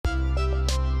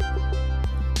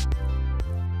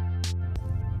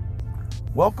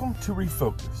Welcome to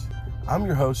Refocus. I'm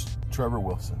your host, Trevor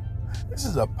Wilson. This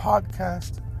is a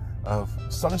podcast of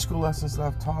Sunday school lessons that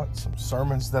I've taught, some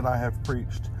sermons that I have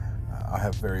preached. I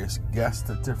have various guests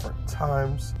at different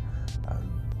times.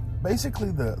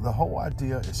 Basically, the whole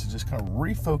idea is to just kind of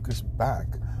refocus back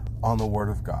on the Word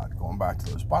of God, going back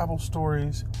to those Bible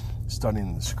stories,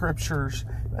 studying the Scriptures.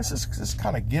 Let's just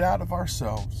kind of get out of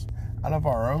ourselves, out of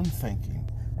our own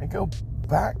thinking, and go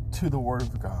back to the Word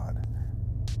of God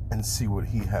and see what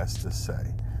He has to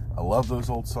say. I love those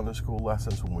old Sunday school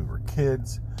lessons when we were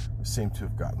kids. We seem to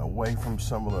have gotten away from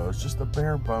some of those, just the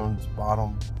bare bones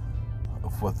bottom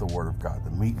of what the Word of God,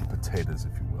 the meat and potatoes,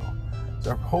 if you will.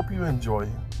 So I hope you enjoy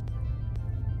it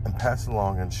and pass it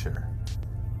along and share.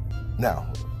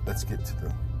 Now, let's get to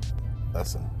the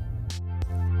lesson.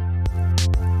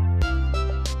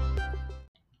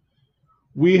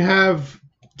 We have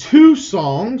two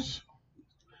songs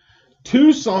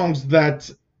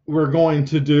that we're going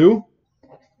to do,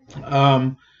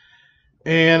 and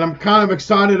I'm kind of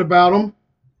excited about them.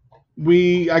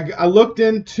 I looked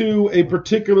into a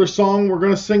particular song. We're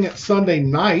going to sing it Sunday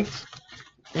night,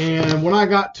 and when I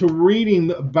got to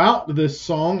reading about this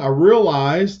song, I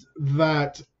realized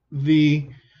that the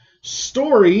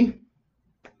story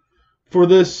for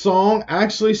this song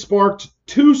actually sparked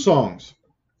two songs.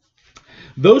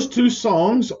 Those two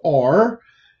songs are,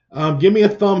 give me a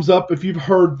thumbs up if you've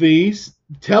heard these,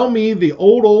 Tell Me the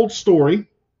Old Story,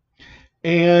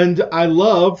 and I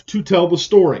Love to Tell the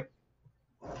Story.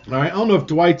 All right, I don't know if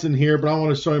Dwight's in here, but I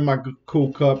want to show him my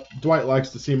cool cup. Dwight likes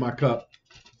to see my cup.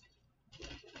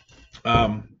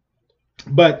 So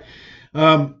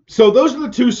those are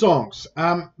the two songs.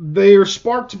 They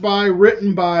are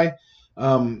written by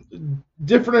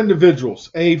different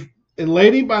individuals. A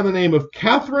lady by the name of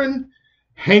Catherine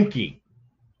Henke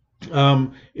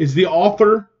is the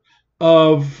author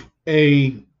of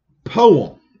a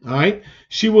poem. All right,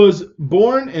 she was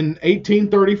born in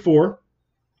 1834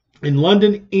 in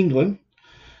London, England,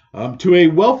 to a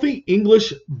wealthy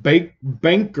English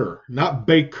banker, not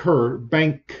baker,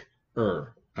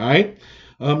 banker. All right,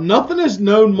 nothing is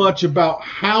known much about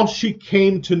how she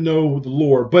came to know the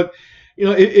Lord, but you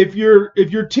know, if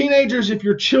you're teenagers, if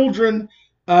you're children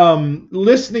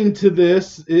listening to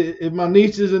this, if my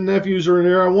nieces and nephews are in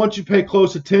there, I want you to pay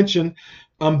close attention.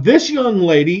 This young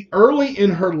lady, early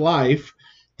in her life,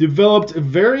 developed a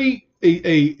very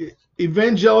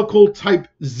evangelical type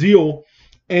zeal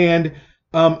and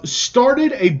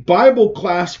started a Bible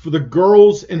class for the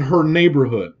girls in her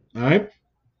neighborhood. All right.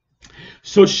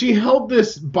 So she held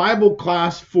this Bible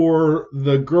class for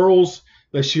the girls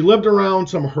that she lived around,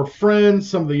 some of her friends,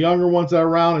 some of the younger ones that are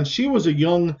around, and she was a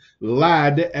young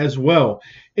lad as well.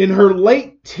 In her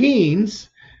late teens,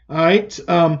 all right,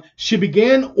 she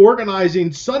began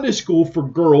organizing Sunday school for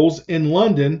girls in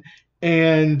London,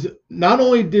 and not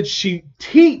only did she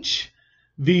teach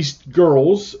these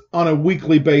girls on a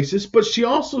weekly basis, but she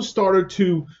also started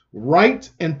to write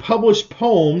and publish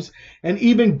poems and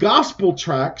even gospel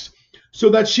tracts so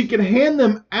that she could hand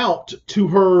them out to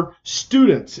her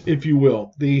students, if you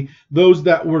will, those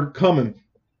that were coming.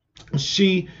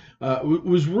 She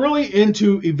was really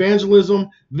into evangelism.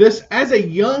 As a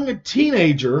young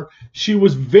teenager, she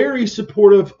was very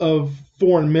supportive of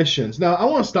foreign missions. Now, I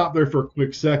want to stop there for a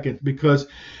quick second because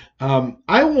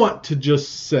I want to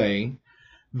just say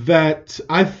that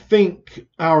I think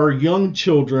our young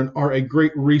children are a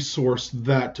great resource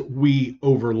that we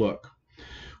overlook.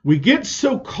 We get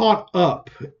so caught up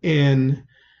in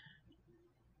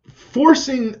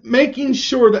making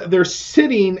sure that they're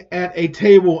sitting at a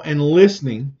table and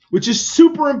listening, which is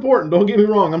super important. Don't get me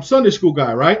wrong. I'm a Sunday school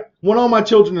guy, right? Want all my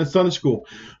children in Sunday school.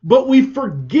 But we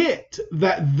forget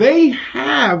that they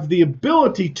have the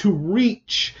ability to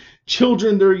reach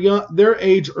children their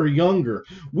age or younger.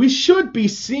 We should be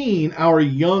seeing our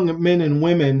young men and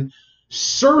women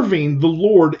serving the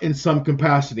Lord in some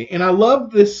capacity. And I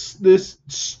love this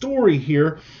story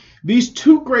here. These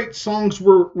two great songs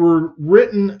were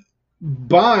written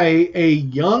by a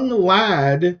young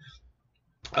lad.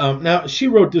 Now, she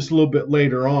wrote this a little bit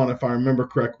later on, if I remember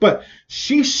correct, but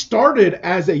she started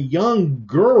as a young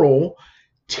girl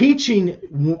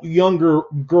teaching younger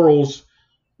girls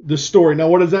the story. Now,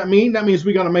 what does that mean? That means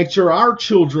we got to make sure our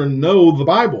children know the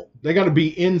Bible. They got to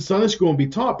be in Sunday school and be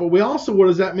taught. But we also, what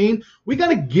does that mean? We got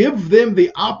to give them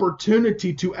the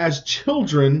opportunity to, as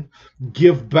children,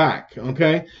 give back.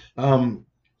 Okay?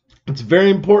 It's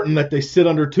very important that they sit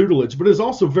under tutelage, but it's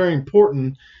also very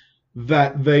important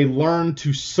that they learn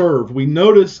to serve. We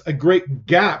notice a great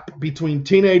gap between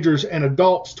teenagers and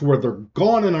adults to where they're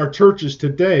gone in our churches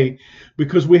today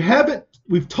because we haven't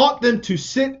we've taught them to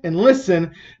sit and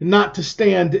listen, not to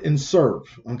stand and serve.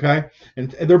 Okay,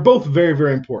 and they're both very,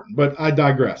 very important. But I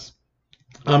digress.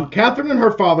 Catherine and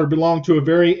her father belonged to a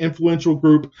very influential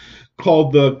group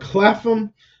called the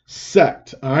Clapham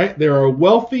sect. All right, they are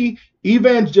wealthy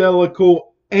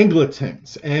evangelical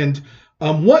Anglicans, and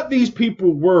what these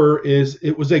people were is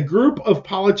it was a group of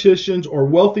politicians or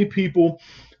wealthy people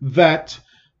that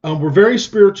were very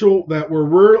spiritual, that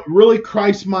were really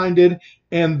Christ-minded,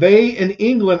 and they in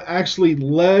England actually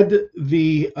led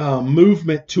the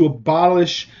movement to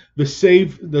abolish the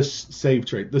slave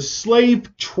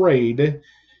trade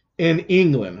in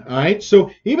England. All right,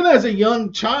 so even as a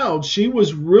young child, she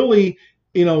was really,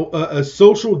 a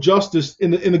social justice in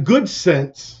the good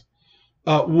sense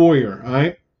warrior. All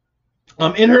right,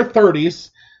 in her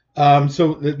 30s,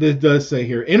 so it does say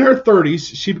here, in her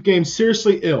 30s, she became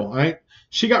seriously ill. All right,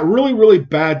 she got really, really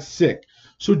bad sick.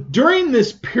 So during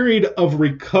this period of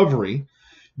recovery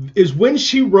is when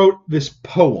she wrote this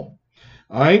poem.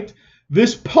 All right,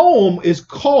 this poem is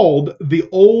called The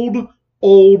Old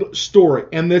Story,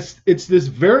 and it's this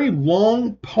very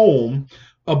long poem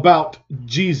about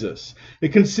Jesus.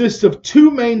 It consists of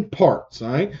two main parts.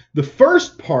 All right, the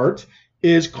first part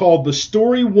is called The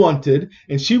Story Wanted,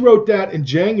 and she wrote that in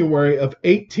January of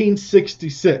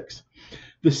 1866.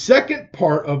 The second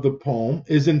part of the poem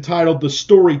is entitled The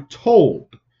Story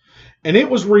Told, and it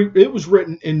was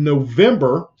written in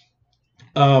November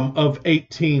of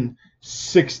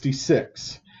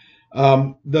 1866.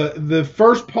 The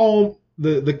first poem,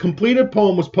 the completed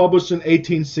poem, was published in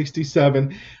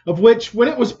 1867, of which, when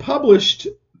it was published,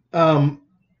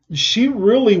 she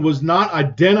really was not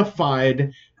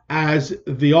identified as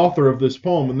the author of this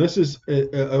poem. And this is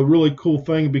a really cool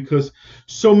thing, because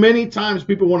so many times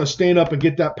people want to stand up and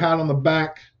get that pat on the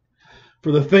back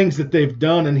for the things that they've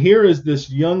done. And here is this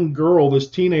young girl, this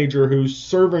teenager who's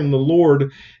serving the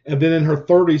Lord, and then in her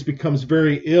 30s becomes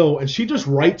very ill, and she just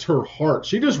writes her heart.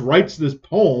 She just writes this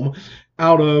poem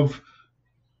out of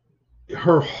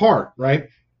her heart, right?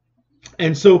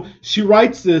 And so she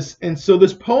writes this, and so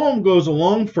this poem goes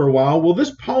along for a while. Well,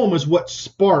 this poem is what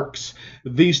sparks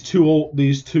these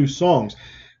two songs.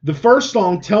 The first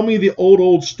song, Tell Me the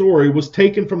Old Story, was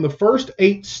taken from the first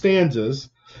 8 stanzas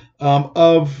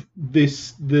of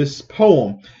this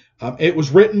poem. It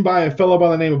was written by a fellow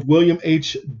by the name of William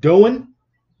H. Doan,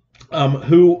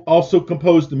 who also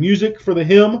composed the music for the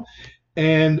hymn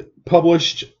and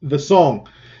published the song.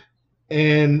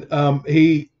 And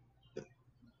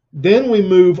then we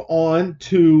move on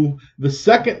to the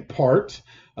second part.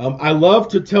 I Love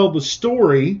to Tell the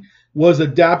Story was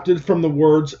adapted from the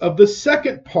words of the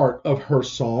second part of her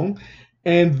song,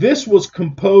 and this was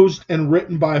composed and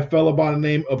written by a fellow by the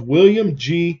name of William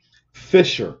G.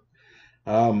 Fisher.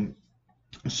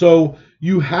 So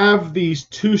you have these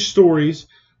two stories.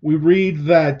 We read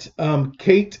that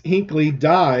Kate Hinckley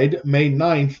died May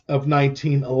 9th of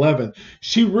 1911.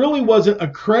 She really wasn't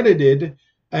accredited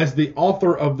as the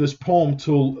author of this poem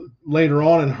till later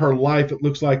on in her life. It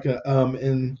looks like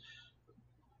in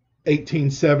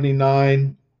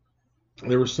 1879,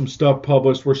 there was some stuff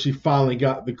published where she finally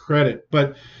got the credit.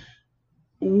 But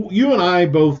you and I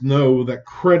both know that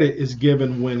credit is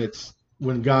given when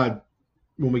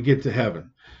we get to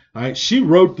heaven. All right, she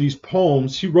wrote these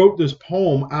poems. She wrote this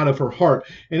poem out of her heart,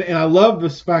 and I love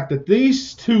this fact that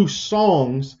these two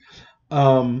songs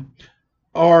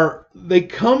they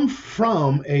come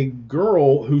from a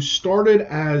girl who started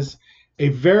as a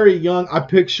very young. I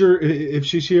picture, if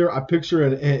she's here, I picture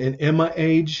an Emma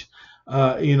age,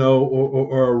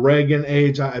 or a Reagan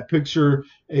age. I picture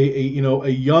a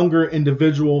younger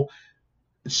individual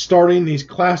starting these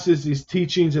classes, these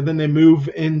teachings, and then they move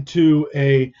into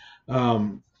a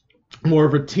more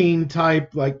of a teen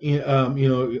type, like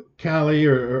Callie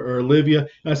or Olivia.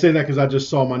 And I say that because I just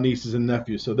saw my nieces and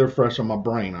nephews, so they're fresh on my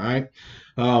brain. All right.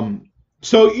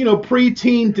 So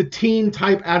pre-teen to teen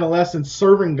type adolescents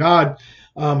serving God,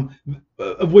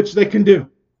 of which they can do.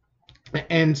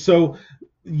 And so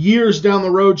years down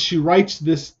the road, she writes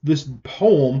this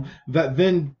poem that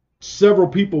then several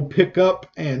people pick up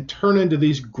and turn into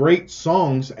these great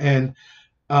songs. And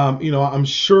I'm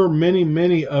sure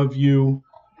many of you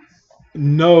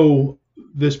know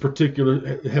this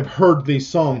particular, have heard these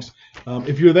songs.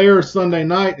 If you're there Sunday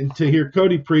night and to hear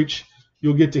Cody preach,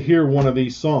 you'll get to hear one of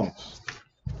these songs.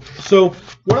 So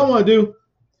what I want to do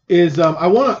is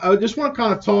I just want to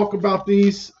kind of talk about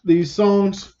these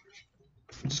songs,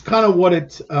 just kind of what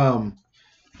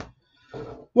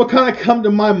kind of come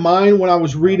to my mind when I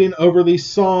was reading over these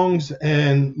songs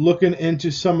and looking into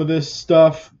some of this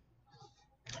stuff.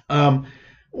 One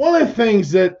of the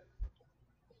things that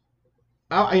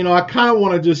I kind of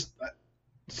want to just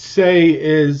say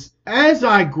is, as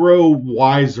I grow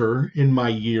wiser in my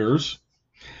years,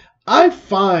 I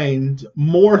find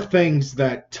more things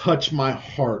that touch my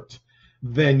heart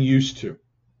than used to.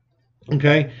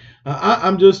 Okay?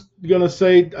 I'm just going to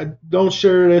say, don't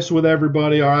share this with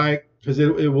everybody, all right? Because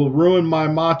it will ruin my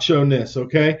macho-ness,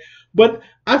 okay? But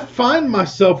I find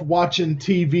myself watching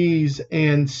TVs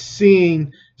and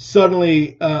seeing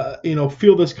suddenly,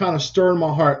 feel this kind of stir in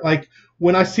my heart. Like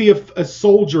when I see a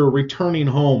soldier returning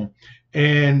home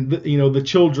and, the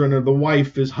children or the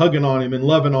wife is hugging on him and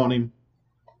loving on him.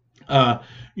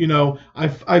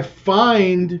 I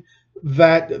find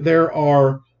that there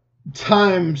are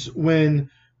times when,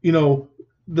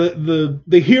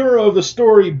 the hero of the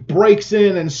story breaks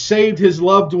in and saved his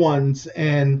loved ones,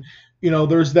 and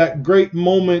there's that great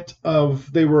moment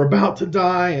of they were about to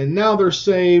die and now they're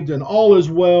saved and all is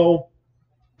well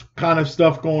kind of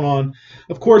stuff going on.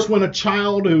 Of course, when a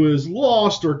child who is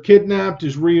lost or kidnapped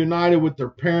is reunited with their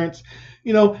parents,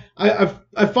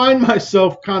 I find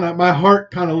myself my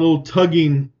heart kind of a little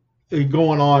tugging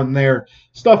going on there.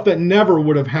 Stuff that never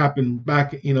would have happened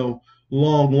back,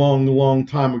 long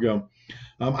time ago.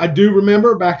 I do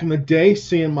remember back in the day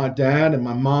seeing my dad and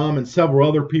my mom and several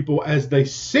other people as they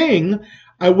sing.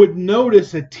 I would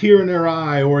notice a tear in their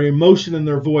eye or emotion in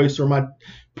their voice, or my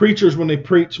preachers when they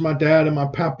preach, my dad and my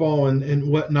papa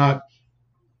and whatnot.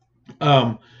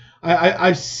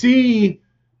 I see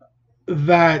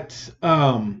that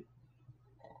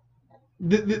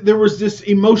there was this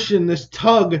emotion, this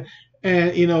tug,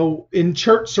 and in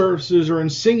church services or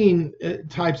in singing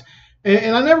types,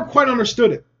 and I never quite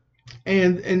understood it.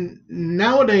 And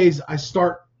nowadays I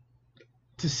start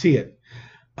to see it.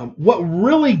 What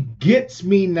really gets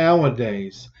me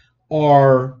nowadays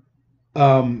are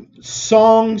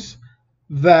songs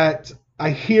that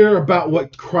I hear about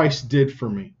what Christ did for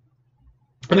me.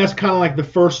 And that's kind of like the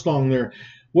first song there.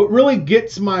 What really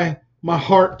gets my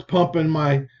heart pumping,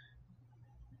 my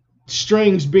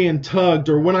strings being tugged,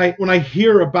 or when I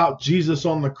hear about Jesus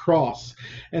on the cross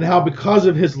and how because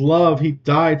of his love he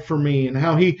died for me, and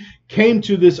how he came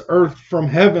to this earth from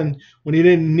heaven when he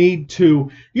didn't need to.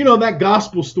 That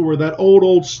gospel story, that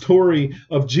old story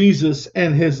of Jesus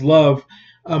and his love.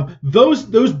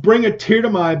 Those bring a tear to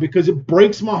my eye because it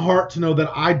breaks my heart to know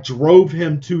that I drove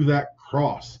him to that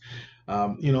cross.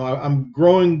 I'm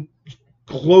growing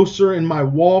closer in my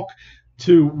walk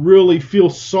to really feel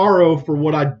sorrow for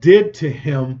what I did to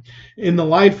him in the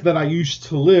life that I used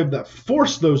to live that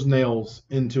forced those nails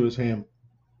into his hand.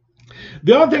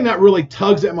 The other thing that really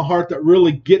tugs at my heart, that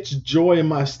really gets joy in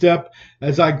my step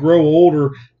as I grow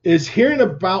older, is hearing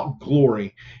about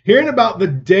glory, hearing about the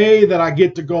day that I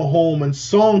get to go home, and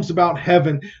songs about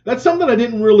heaven. That's something I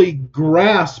didn't really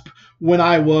grasp when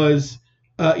I was,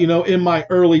 in my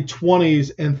early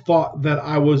 20s and thought that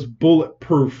I was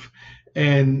bulletproof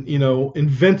and,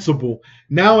 invincible.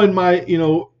 Now in my,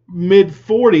 mid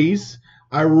 40s,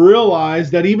 I realize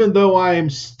that even though I am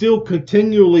still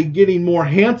continually getting more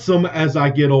handsome as I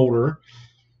get older,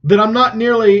 that I'm not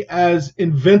nearly as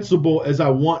invincible as I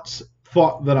once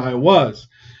thought that I was.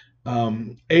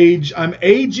 I'm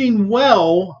aging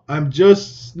well. I'm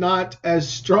just not as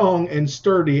strong and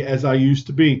sturdy as I used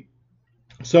to be.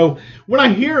 So when I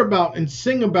hear about and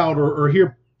sing about or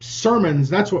hear sermons,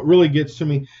 that's what really gets to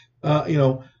me,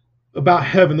 about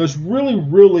heaven. Those really,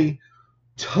 really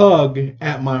tug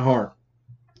at my heart.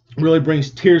 Really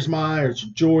brings tears to my eyes, or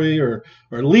joy, or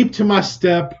leap to my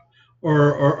step,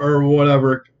 or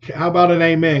whatever. How about an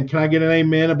amen? Can I get an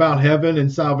amen about heaven and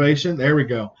salvation? There we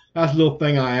go. That's a little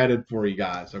thing I added for you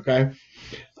guys, okay?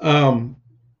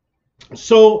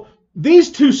 So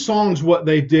these two songs, what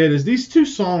they did is these two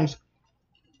songs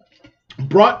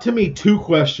brought to me two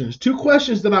questions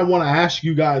that I want to ask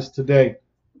you guys today.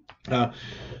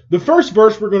 The first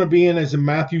verse we're going to be in is in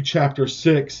Matthew chapter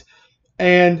 6.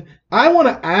 And I want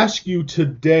to ask you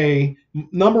today,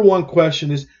 number one question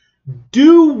is,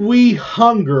 do we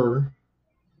hunger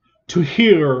to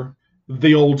hear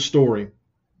the old story?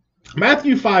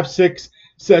 Matthew 5:6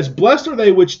 says, "Blessed are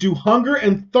they which do hunger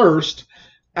and thirst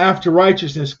after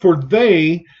righteousness, for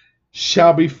they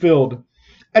shall be filled."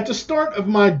 At the start of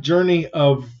my journey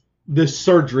of this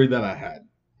surgery that I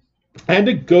had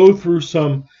to go through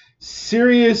some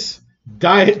serious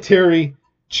dietary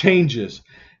changes.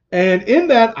 And in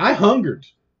that, I hungered.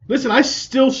 Listen, I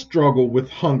still struggle with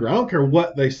hunger. I don't care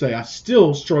what they say. I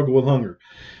still struggle with hunger.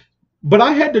 But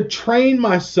I had to train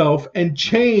myself and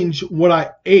change what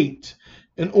I ate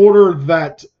in order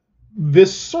that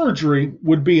this surgery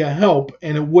would be a help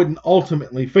and it wouldn't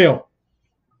ultimately fail.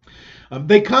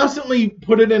 They constantly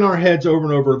put it in our heads over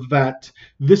and over that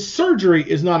this surgery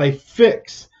is not a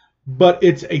fix, but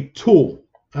it's a tool.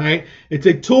 All right. It's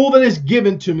a tool that is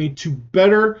given to me to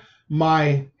better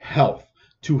my health,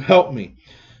 to help me.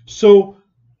 So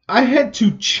I had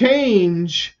to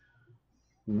change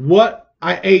what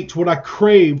I ate, what I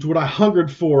craved, what I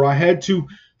hungered for. I had to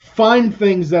find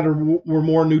things that were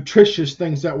more nutritious,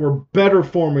 things that were better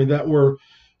for me, that were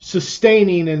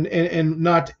sustaining and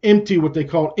not empty, what they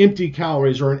call empty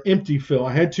calories or an empty fill.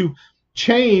 I had to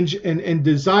change and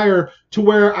desire to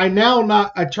where I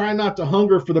try not to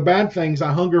hunger for the bad things.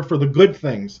 I hunger for the good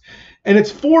things. And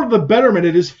it's for the betterment.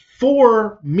 It is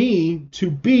for me to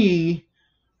be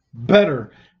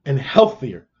better and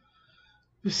healthier.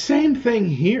 The same thing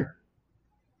here.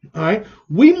 All right.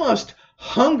 We must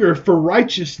hunger for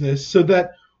righteousness so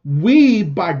that we,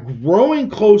 by growing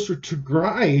closer to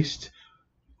Christ,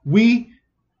 we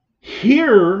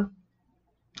hear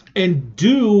and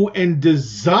do and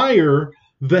desire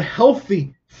the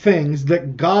healthy things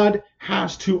that God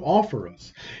has to offer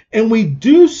us. And we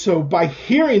do so by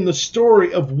hearing the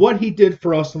story of what he did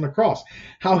for us on the cross,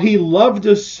 how he loved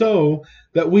us so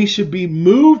that we should be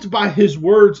moved by his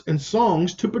words and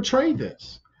songs to portray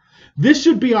this. This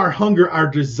should be our hunger, our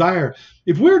desire.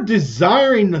 If we're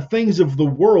desiring the things of the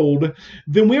world,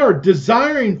 then we are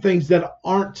desiring things that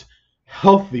aren't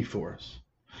healthy for us.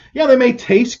 Yeah, they may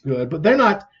taste good, but they're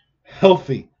not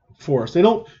healthy for us. They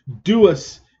don't do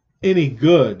us any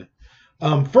good.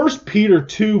 1 Peter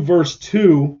 2 verse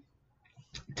 2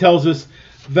 tells us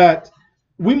that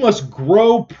we must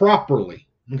grow properly.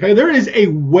 Okay, there is a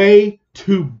way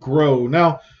to grow.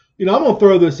 Now, I'm going to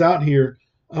throw this out here.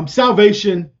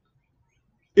 Salvation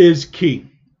is key.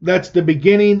 That's the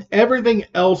beginning. Everything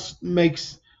else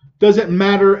doesn't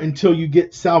matter until you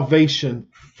get salvation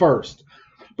first.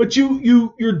 But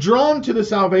you're drawn to the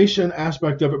salvation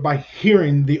aspect of it by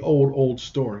hearing the old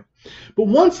story. But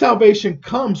once salvation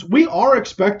comes, we are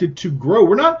expected to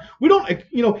grow.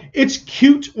 It's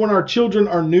cute when our children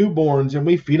are newborns and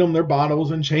we feed them their bottles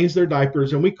and change their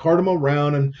diapers and we cart them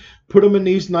around and put them in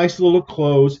these nice little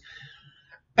clothes.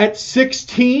 At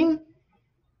 16,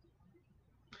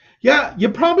 yeah, you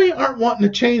probably aren't wanting to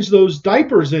change those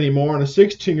diapers anymore on a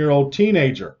 16-year-old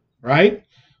teenager, right?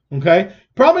 Okay?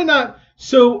 Probably not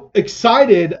so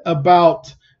excited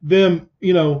about them,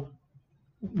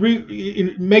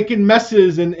 making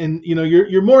messes and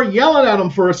you're more yelling at them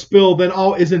for a spill than,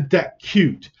 oh, isn't that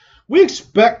cute? We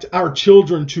expect our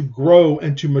children to grow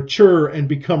and to mature and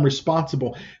become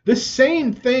responsible. The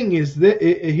same thing is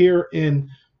here in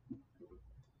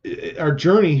our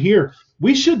journey here.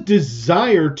 We should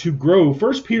desire to grow.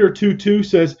 1 Peter 2:2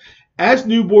 says, as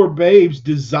newborn babes,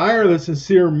 desire the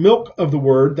sincere milk of the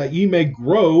word that ye may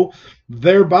grow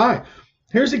thereby.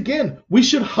 Here's again, we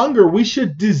should hunger, we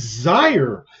should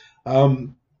desire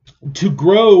to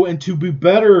grow and to be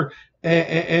better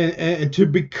and to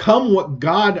become what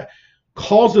God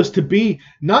calls us to be.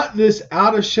 Not this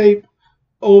out of shape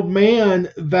old man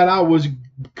that I was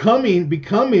becoming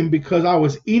because I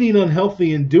was eating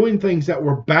unhealthy and doing things that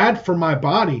were bad for my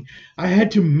body. I had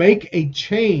to make a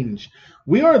change.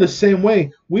 We are the same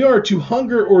way. We are to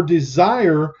hunger or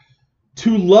desire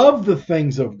to love the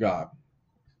things of God.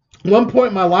 At one point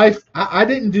in my life, I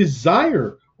didn't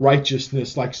desire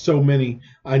righteousness like so many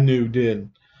I knew did.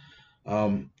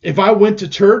 If I went to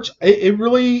church, it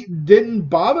really didn't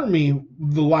bother me,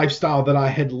 the lifestyle that I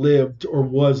had lived or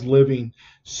was living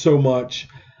so much.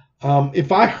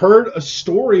 If I heard a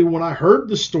story, when I heard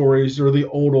the stories or the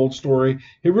old story,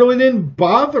 it really didn't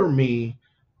bother me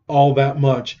all that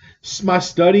much. My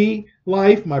study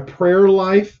life, my prayer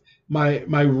life,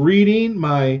 my reading,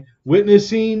 my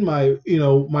witnessing, my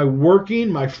working,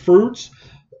 my fruits,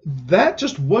 that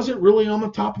just wasn't really on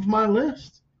the top of my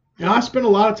list. And I spent a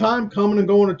lot of time coming and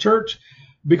going to church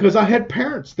because I had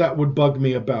parents that would bug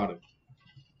me about it.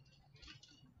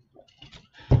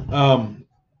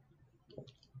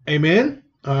 Amen.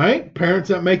 All right. Parents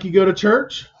that make you go to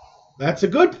church, that's a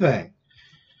good thing.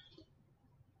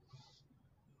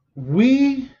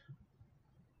 We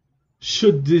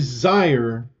should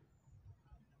desire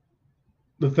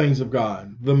the things of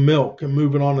God, the milk, and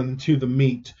moving on into the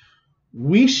meat.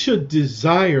 We should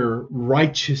desire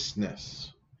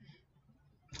righteousness.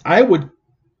 I would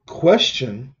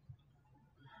question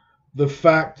the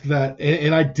fact that,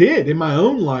 and I did in my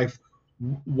own life,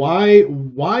 why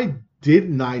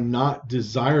didn't I not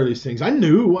desire these things? I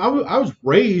knew I was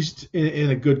raised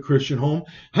in a good Christian home.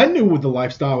 I knew what the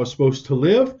lifestyle I was supposed to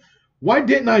live. Why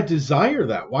didn't I desire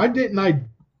that? Why didn't I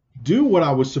do what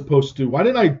I was supposed to do? Why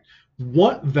didn't I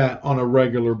want that on a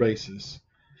regular basis?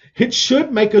 It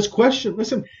should make us question.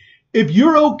 Listen, if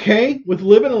you're okay with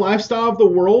living a lifestyle of the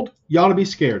world, you ought to be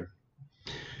scared.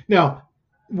 Now,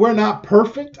 we're not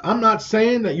perfect. I'm not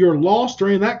saying that you're lost or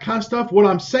any of that kind of stuff. What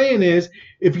I'm saying is,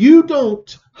 if you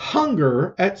don't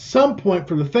hunger at some point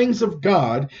for the things of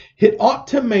God, it ought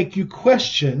to make you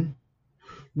question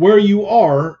where you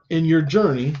are in your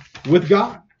journey with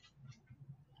God.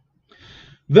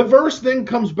 The verse then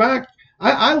comes back.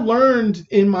 I learned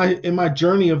in my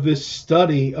journey of this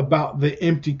study about the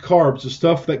empty carbs, the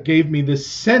stuff that gave me this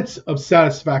sense of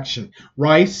satisfaction.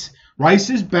 Rice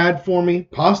is bad for me.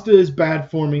 Pasta is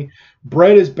bad for me.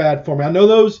 Bread is bad for me. I know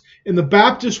those in the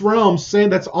Baptist realm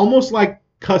saying that's almost like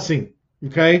cussing.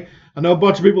 Okay? I know a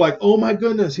bunch of people like, oh my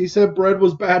goodness, he said bread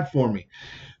was bad for me.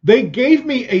 They gave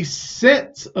me a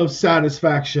sense of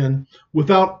satisfaction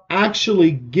without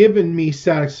actually giving me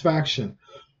satisfaction.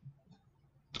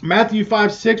 Matthew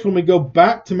 5:6, when we go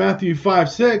back to Matthew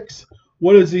 5:6,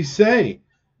 what does he say?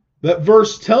 That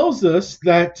verse tells us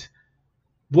that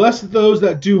blessed those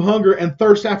that do hunger and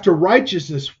thirst after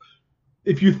righteousness.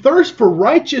 If you thirst for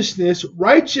righteousness,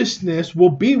 righteousness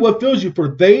will be what fills you, for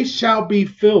they shall be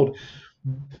filled.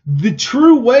 The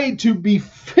true way to be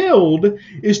filled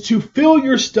is to fill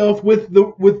your stuff with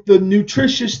the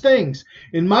nutritious things.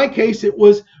 In my case, it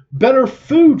was better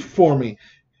food for me.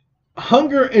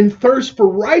 Hunger and thirst for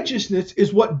righteousness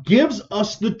is what gives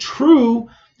us the true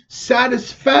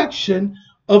satisfaction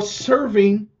of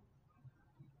serving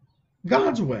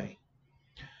God's way.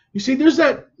 You see, there's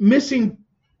that missing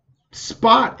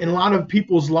spot in a lot of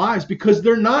people's lives because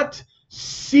they're not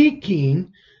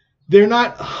seeking, they're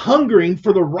not hungering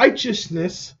for the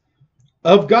righteousness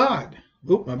of God.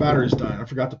 Oh, my battery's dying. I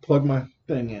forgot to plug my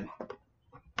thing in.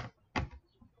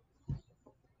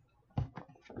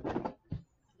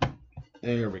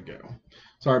 There we go.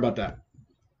 Sorry about that.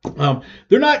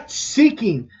 They're not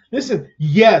seeking. Listen,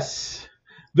 yes,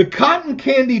 the cotton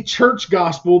candy church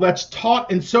gospel that's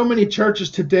taught in so many churches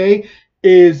today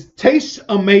tastes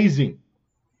amazing.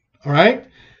 All right?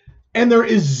 And there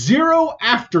is zero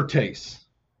aftertaste.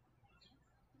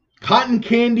 Cotton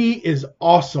candy is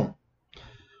awesome.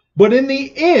 But in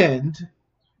the end,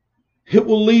 it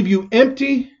will leave you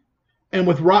empty and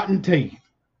with rotten teeth.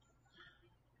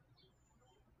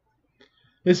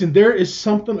 Listen, there is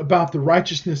something about the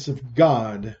righteousness of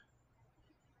God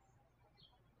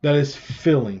that is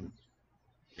filling,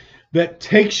 that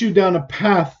takes you down a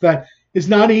path that is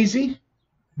not easy,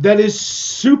 that is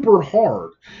super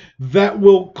hard, that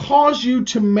will cause you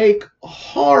to make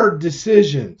hard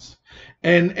decisions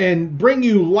and bring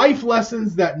you life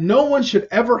lessons that no one should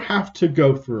ever have to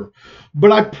go through.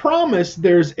 But I promise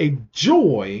there's a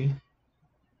joy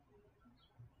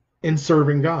in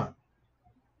serving God.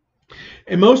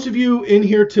 And most of you in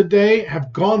here today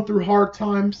have gone through hard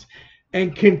times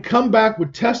and can come back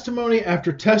with testimony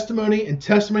after testimony and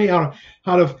testimony out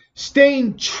of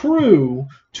staying true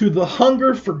to the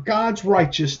hunger for God's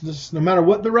righteousness, no matter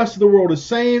what the rest of the world is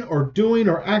saying or doing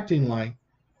or acting like.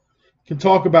 Can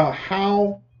talk about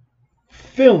how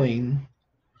filling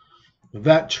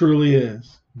that truly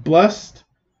is. Blessed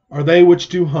are they which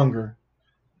do hunger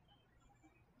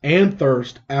and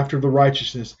thirst after the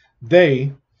righteousness.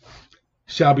 They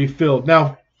shall be filled.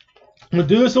 Now, I'm going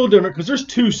to do this a little different because there's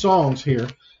two songs here.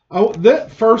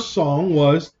 That first song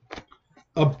was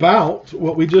about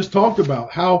what we just talked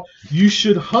about, how you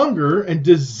should hunger and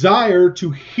desire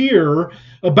to hear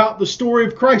about the story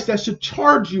of Christ. That should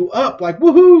charge you up like,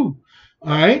 woohoo! All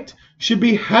right? Should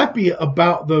be happy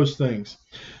about those things.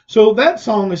 So that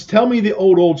song is Tell Me the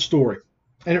Old Story.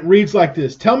 And it reads like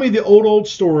this. Tell me the old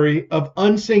story of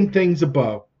unseen things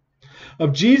above,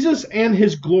 of Jesus and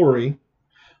his glory,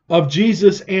 of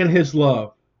Jesus and his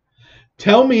love.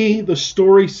 Tell me the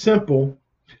story simple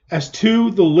as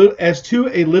to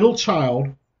a little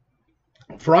child,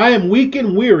 for I am weak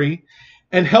and weary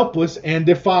and helpless and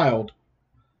defiled.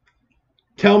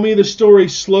 Tell me the story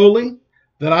slowly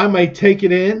that I may take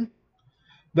it in,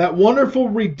 that wonderful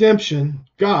redemption,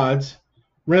 God's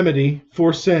remedy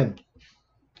for sin.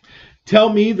 Tell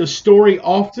me the story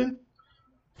often,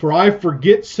 for I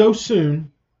forget so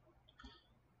soon.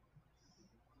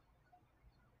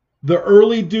 The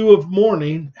early dew of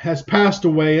morning has passed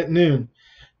away at noon.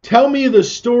 Tell me the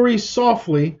story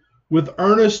softly with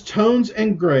earnest tones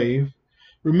and grave.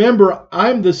 Remember,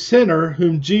 I'm the sinner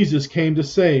whom Jesus came to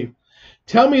save.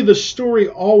 Tell me the story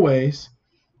always,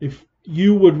 if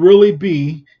you would really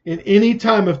be in any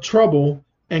time of trouble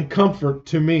and comfort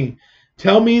to me.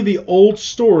 Tell me the old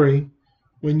story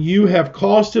when you have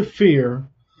cause to fear.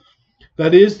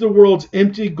 That is, the world's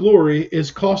empty glory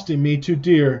is costing me too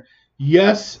dear.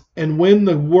 Yes, and when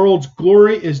the world's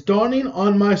glory is dawning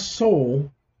on my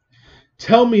soul,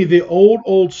 tell me the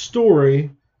old story,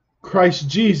 Christ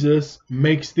Jesus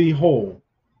makes thee whole.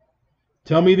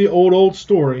 Tell me the old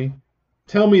story.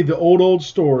 Tell me the old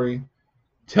story.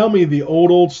 Tell me the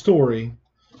old story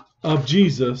of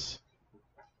Jesus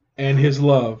and his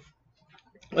love.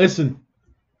 Listen,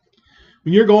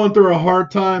 when you're going through a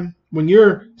hard time, when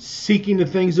you're seeking the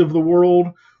things of the world,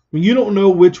 when you don't know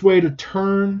which way to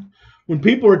turn, when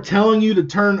people are telling you to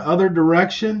turn other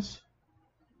directions,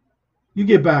 you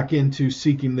get back into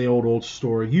seeking the old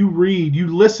story. You read, you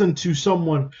listen to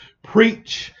someone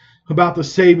preach about the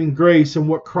saving grace and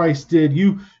what Christ did.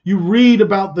 You read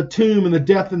about the tomb and the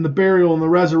death and the burial and the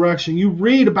resurrection. You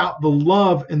read about the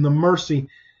love and the mercy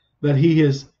that he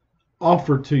has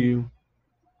offered to you.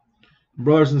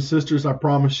 Brothers and sisters, I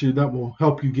promise you that will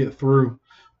help you get through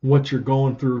what you're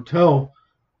going through.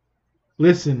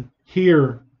 Listen,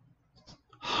 hear,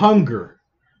 hunger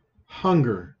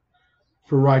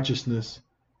for righteousness.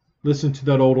 Listen to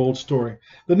that old story.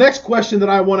 The next question that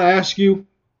I want to ask you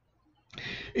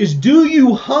is,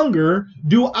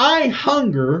 do I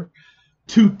hunger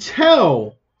to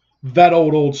tell that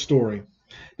old story?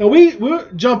 Now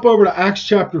we'll jump over to Acts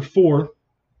chapter 4.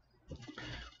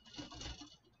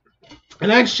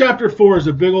 And Acts chapter 4 is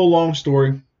a big old long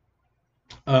story.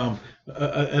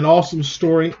 An awesome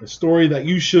story. A story that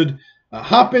you should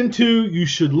hop into, you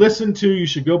should listen to, you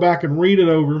should go back and read it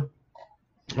over.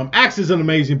 Acts is an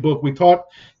amazing book. We taught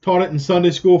it in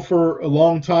Sunday school for a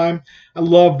long time. I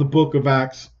love the book of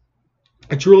Acts.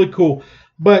 It's really cool.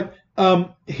 But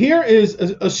here is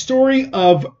a story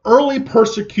of early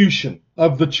persecution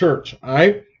of the church. All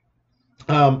right.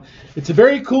 It's a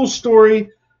very cool story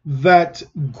that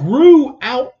grew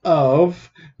out of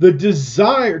the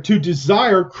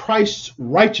desire Christ's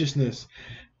righteousness.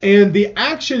 And the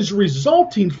actions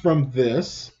resulting from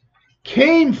this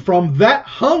came from that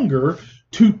hunger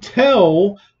to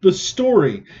tell the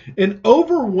story. An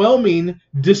overwhelming,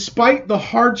 despite the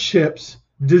hardships,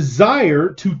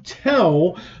 desire to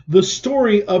tell the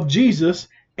story of Jesus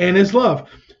and his love.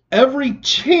 Every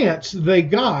chance they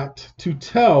got to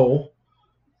tell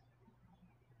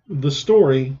the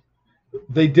story,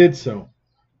 they did so.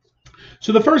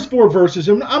 So the first 4 verses,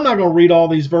 and I'm not going to read all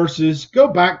these verses. Go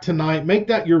back tonight. Make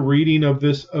that your reading of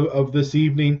this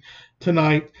evening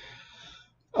tonight.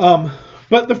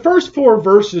 But the first 4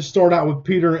 verses start out with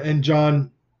Peter and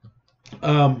John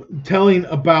telling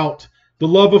about the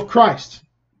love of Christ.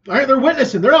 All right, they're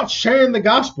witnessing. They're out sharing the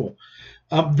gospel.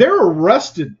 They're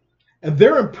arrested and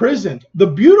they're imprisoned. The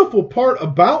beautiful part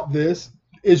about this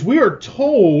is we are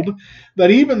told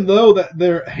that even though that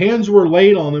their hands were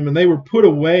laid on them and they were put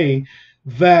away,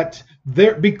 that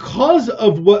because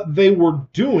of what they were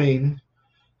doing,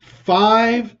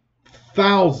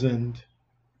 5,000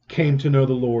 came to know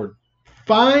the Lord.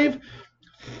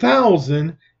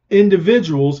 5,000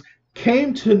 individuals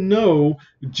came to know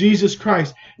Jesus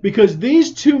Christ because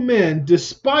these 2 men,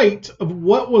 despite of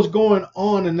what was going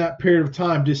on in that period of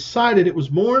time, decided it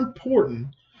was more important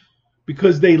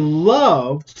because they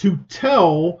loved to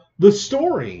tell the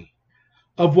story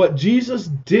of what Jesus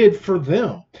did for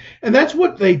them. And that's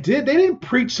what they did. They didn't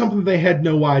preach something they had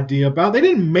no idea about. They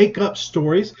didn't make up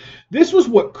stories. This was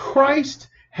what Christ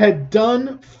had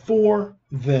done for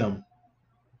them.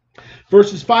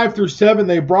 Verses 5 through 7,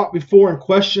 they brought before and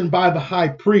questioned by the high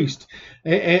priest.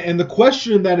 And the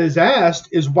question that is asked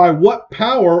is, by what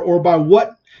power or by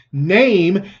what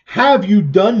name have you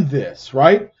done this,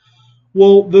 right?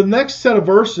 Well, the next set of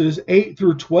verses, 8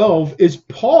 through 12, is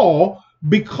Paul,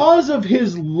 because of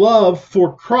his love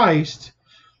for Christ,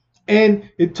 and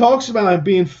it talks about him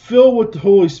being filled with the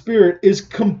Holy Spirit, is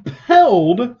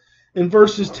compelled in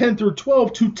verses 10 through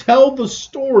 12 to tell the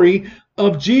story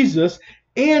of Jesus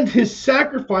and his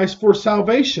sacrifice for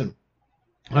salvation.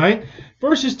 All right?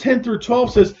 Verses 10 through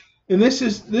 12 says, and this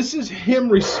is him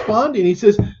responding. He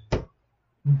says,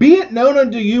 "Be it known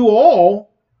unto you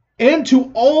all and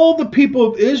to all the people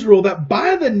of Israel that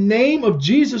by the name of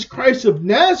Jesus Christ of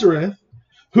Nazareth,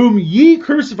 whom ye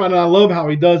crucified," and I love how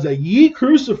he does that, "ye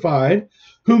crucified,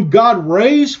 whom God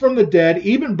raised from the dead,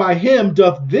 even by him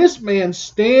doth this man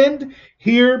stand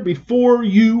here before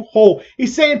you whole."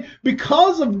 He's saying,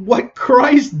 because of what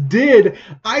Christ did,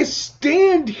 I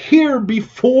stand here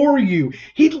before you.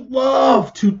 He'd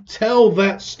love to tell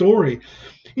that story.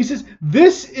 He says,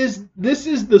 this is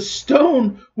the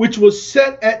stone which was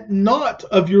set at naught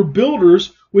of your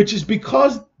builders, which is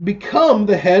become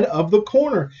the head of the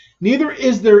corner. Neither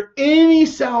is there any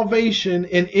salvation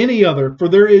in any other, for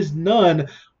there is none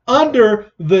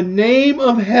under the name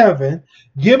of heaven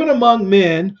given among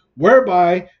men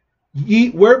whereby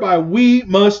we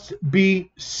must be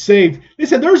saved.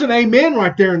 Listen, there's an amen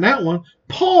right there in that one.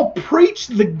 Paul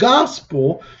preached the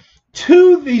gospel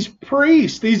to these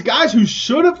priests, these guys who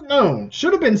should have known,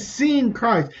 should have been seeing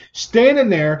Christ, standing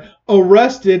there,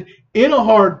 arrested in a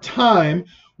hard time,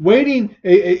 waiting,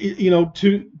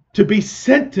 to be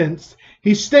sentenced.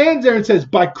 He stands there and says,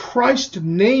 by Christ's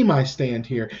name I stand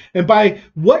here. And by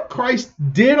what Christ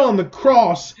did on the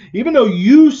cross, even though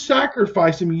you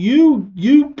sacrificed him,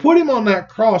 you put him on that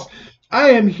cross,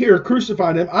 I am here,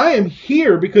 crucified him. I am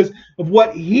here because of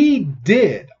what he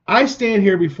did. I stand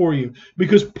here before you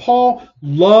because Paul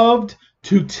loved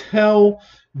to tell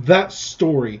that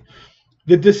story.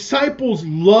 The disciples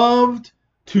loved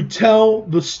to tell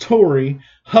the story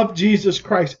of Jesus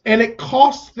Christ, and it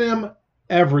cost them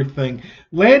everything.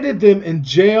 Landed them in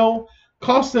jail,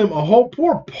 cost them a whole...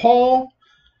 Poor Paul,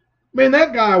 man,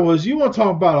 that guy was... You want to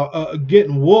talk about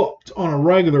getting whooped on a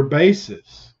regular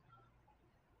basis.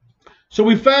 So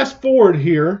we fast forward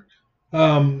here.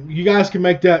 You guys can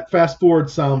make that fast forward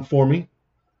sound for me.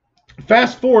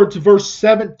 Fast forward to verse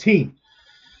 17.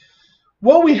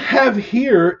 What we have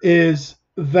here is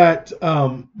that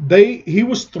he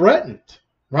was threatened,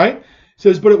 right? It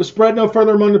says, but it was spread no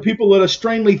further among the people. Let us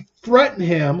strainly threaten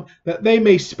him that they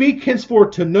may speak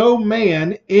henceforth to no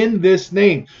man in this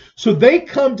name. So they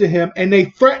come to him and they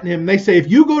threaten him. They say,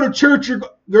 if you go to church,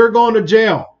 you're going to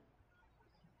jail,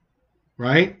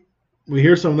 right? We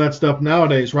hear some of that stuff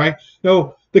nowadays, right?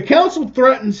 No, the council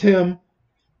threatens him,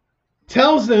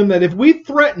 tells them that if we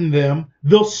threaten them,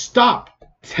 they'll stop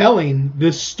telling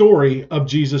this story of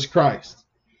Jesus Christ.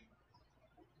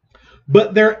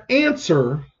 But their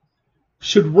answer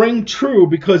should ring true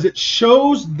because it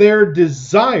shows their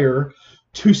desire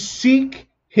to seek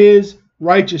his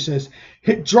righteousness.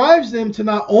 It drives them to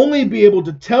not only be able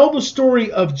to tell the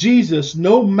story of Jesus,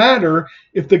 no matter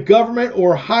if the government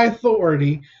or high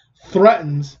authority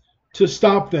threatens to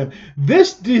stop them.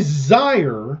 This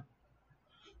desire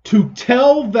to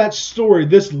tell that story,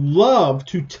 this love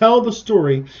to tell the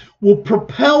story, will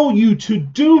propel you to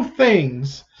do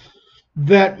things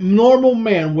that normal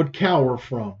man would cower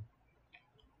from.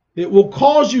 It will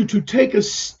cause you to take a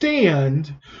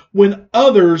stand when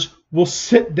others will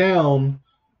sit down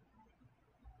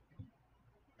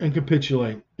and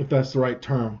capitulate, if that's the right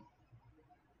term.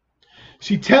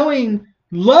 See,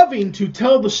 loving to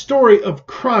tell the story of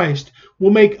Christ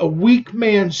will make a weak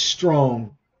man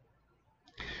strong,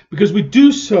 because we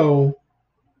do so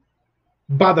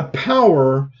by the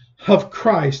power of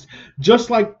Christ. Just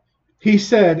like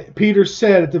Peter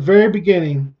said at the very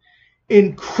beginning,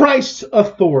 in Christ's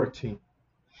authority.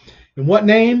 In what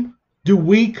name do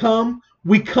we come?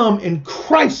 We come in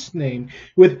Christ's name,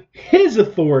 with his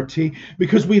authority,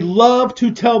 because we love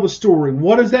to tell the story.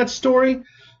 What is that story?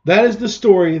 That is the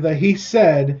story that he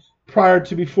said prior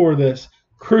to before this: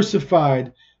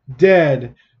 crucified,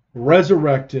 dead,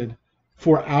 resurrected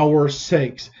for our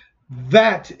sakes.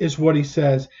 That is what he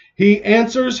says. He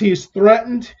answers, he is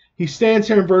threatened. He stands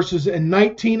here in verses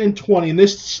 19 and 20, and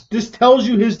this tells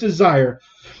you his desire.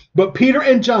 But Peter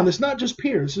and John, this is not just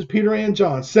Peter, this is Peter and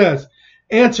John,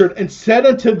 answered and said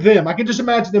unto them, I can just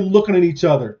imagine them looking at each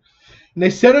other. And they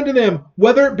said unto them,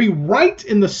 whether it be right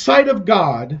in the sight of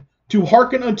God to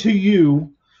hearken unto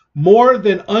you more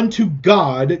than unto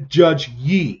God, judge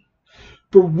ye.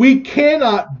 For we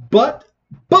cannot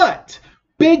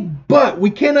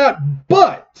we cannot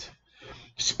but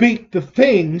speak the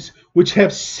things which we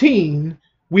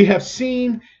have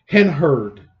seen and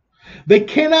heard. They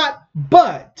cannot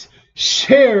but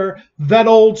share that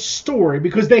old story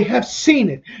because they have seen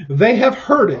it, they have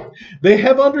heard it, they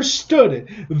have understood it,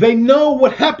 they know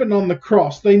what happened on the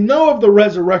cross, they know of the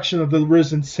resurrection of the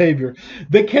risen Savior.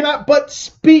 They cannot but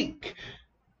speak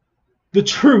the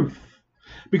truth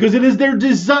because it is their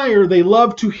desire. They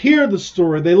love to hear the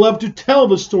story, they love to tell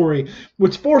the story,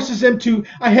 which forces them to,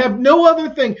 I have no other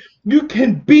thing. You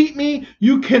can beat me,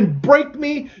 you can break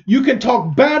me, you can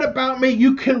talk bad about me,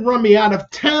 you can run me out of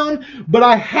town, but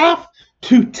I have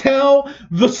to tell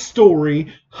the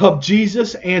story of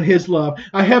Jesus and his love.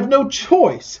 I have no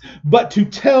choice but to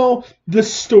tell the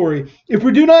story. If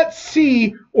we do not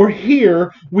see or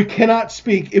hear, we cannot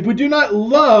speak. If we do not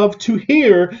love to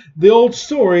hear the old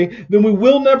story, then we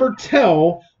will never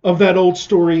tell of that old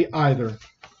story either.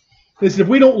 Listen, if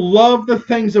we don't love the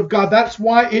things of God, that's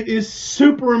why it is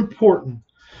super important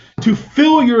to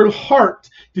fill your heart,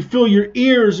 to fill your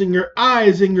ears and your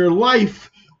eyes and your life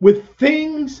with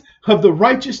things of the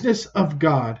righteousness of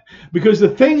God, because the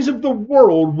things of the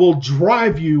world will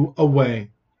drive you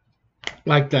away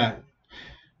like that.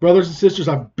 Brothers and sisters,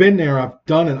 I've been there, I've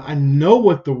done it. I know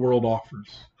what the world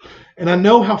offers, and I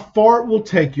know how far it will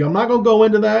take you. I'm not going to go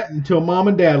into that until mom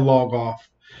and dad log off.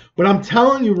 But I'm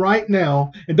telling you right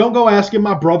now, and don't go asking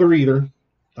my brother either,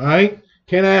 all right?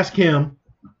 Can't ask him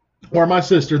or my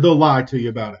sister. They'll lie to you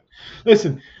about it.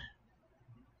 Listen,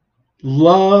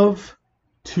 love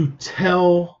to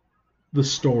tell the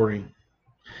story.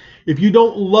 If you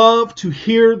don't love to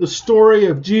hear the story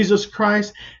of Jesus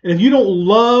Christ, and if you don't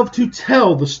love to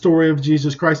tell the story of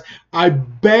Jesus Christ, I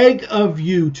beg of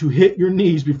you to hit your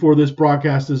knees before this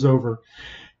broadcast is over.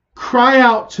 Cry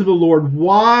out to the Lord,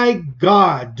 why,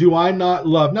 God, do I not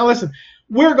love? Now listen,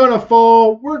 we're going to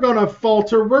fall, we're going to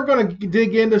falter, we're going to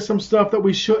dig into some stuff that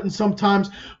we shouldn't sometimes,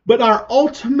 but our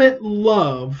ultimate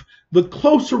love, the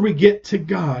closer we get to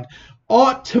God,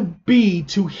 ought to be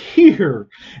to hear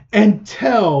and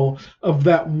tell of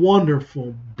that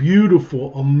wonderful,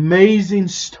 beautiful, amazing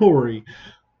story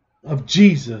of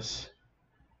Jesus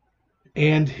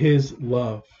and his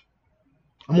love.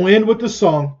 I'm going to end with the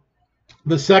song,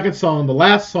 the second song, the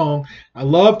last song. I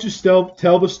love to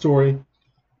tell the story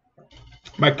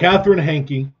by Catherine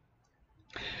Hankey.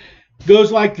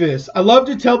 Goes like this. I love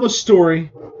to tell the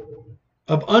story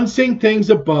of unseen things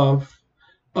above,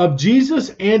 of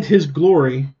Jesus and his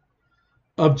glory,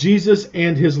 of Jesus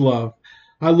and his love.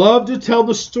 I love to tell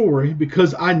the story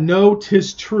because I know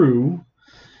 'tis true.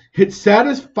 It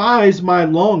satisfies my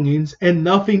longings and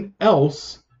nothing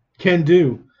else can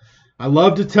do. I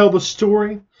love to tell the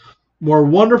story, more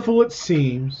wonderful it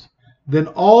seems than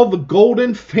all the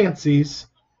golden fancies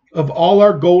of all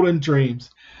our golden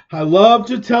dreams. I love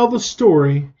to tell the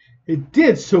story, it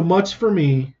did so much for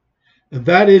me, and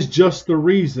that is just the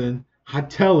reason I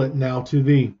tell it now to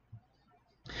thee.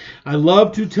 I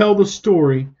love to tell the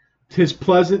story, 'tis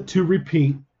pleasant to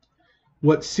repeat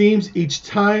what seems each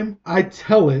time I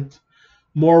tell it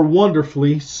more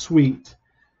wonderfully sweet.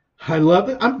 I love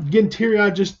it. I'm getting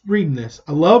teary-eyed just reading this.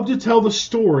 I love to tell the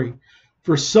story,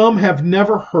 for some have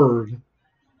never heard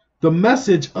the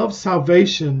message of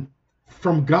salvation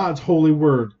from God's holy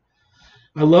word.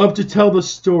 I love to tell the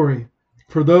story,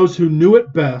 for those who knew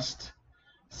it best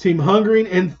seem hungering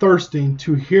and thirsting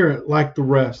to hear it like the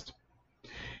rest.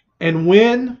 And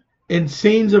when, in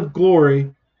scenes of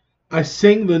glory, I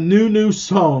sing the new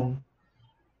song,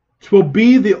 'twill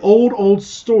be the old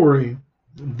story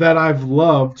that I've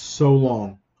loved so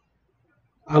long.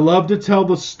 I love to tell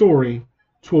the story,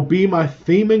 'twill be my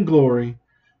theme and glory,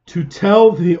 to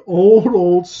tell the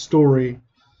old story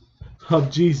of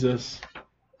Jesus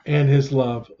and his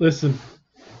love. Listen,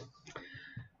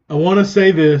 I want to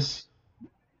say this.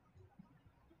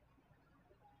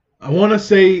 I want to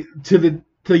say to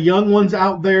the young ones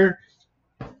out there,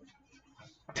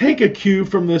 take a cue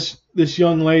from this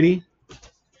young lady.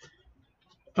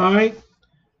 All right?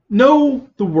 Know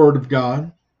the Word of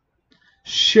God.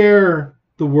 Share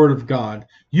the Word of God.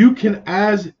 You can,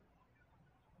 as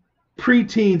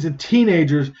preteens and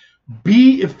teenagers,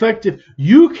 be effective.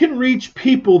 You can reach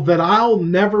people that I'll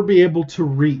never be able to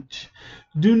reach.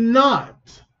 Do not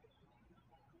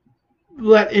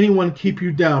let anyone keep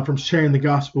you down from sharing the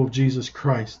gospel of Jesus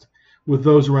Christ with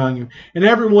those around you. And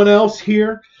everyone else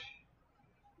here,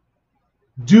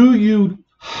 do you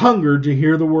hunger to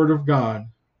hear the word of God?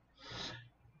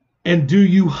 And do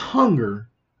you hunger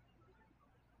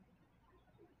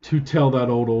to tell that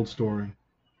old story?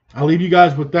 I'll leave you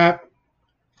guys with that.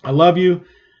 I love you.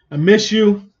 I miss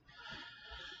you.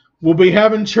 We'll be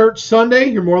having church Sunday.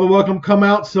 You're more than welcome to come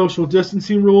out. Social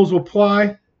distancing rules will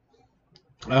apply.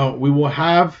 We will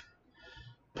have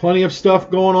plenty of stuff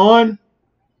going on.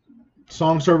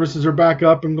 Song services are back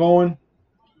up and going.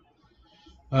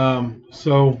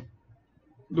 So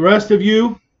the rest of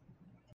you,